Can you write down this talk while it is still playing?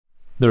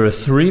There are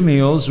 3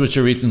 meals which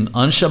are eaten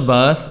on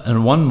Shabbath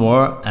and 1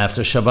 more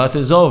after Shabbath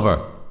is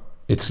over.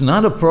 It's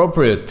not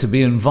appropriate to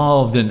be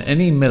involved in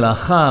any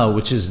melacha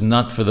which is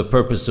not for the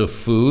purpose of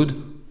food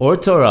or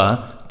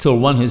Torah till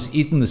one has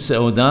eaten the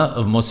Seudah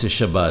of Moshe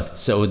Shabbat,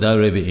 Seudah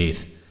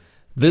Rebi'ith.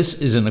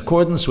 This is in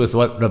accordance with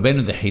what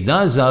Rabbeinu the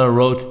Hida Zal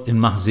wrote in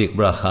Mahzik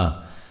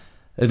Bracha.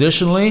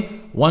 Additionally,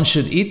 one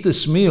should eat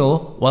this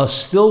meal while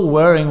still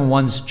wearing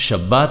one's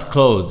Shabbat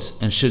clothes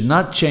and should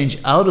not change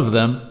out of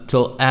them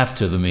till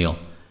after the meal.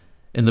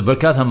 In the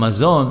Birkat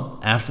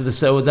HaMazon, after the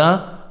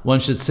Seudah, one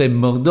should say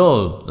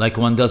Mordol, like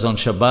one does on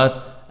Shabbat,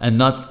 and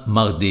not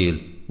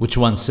Mardil, which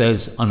one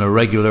says on a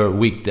regular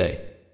weekday.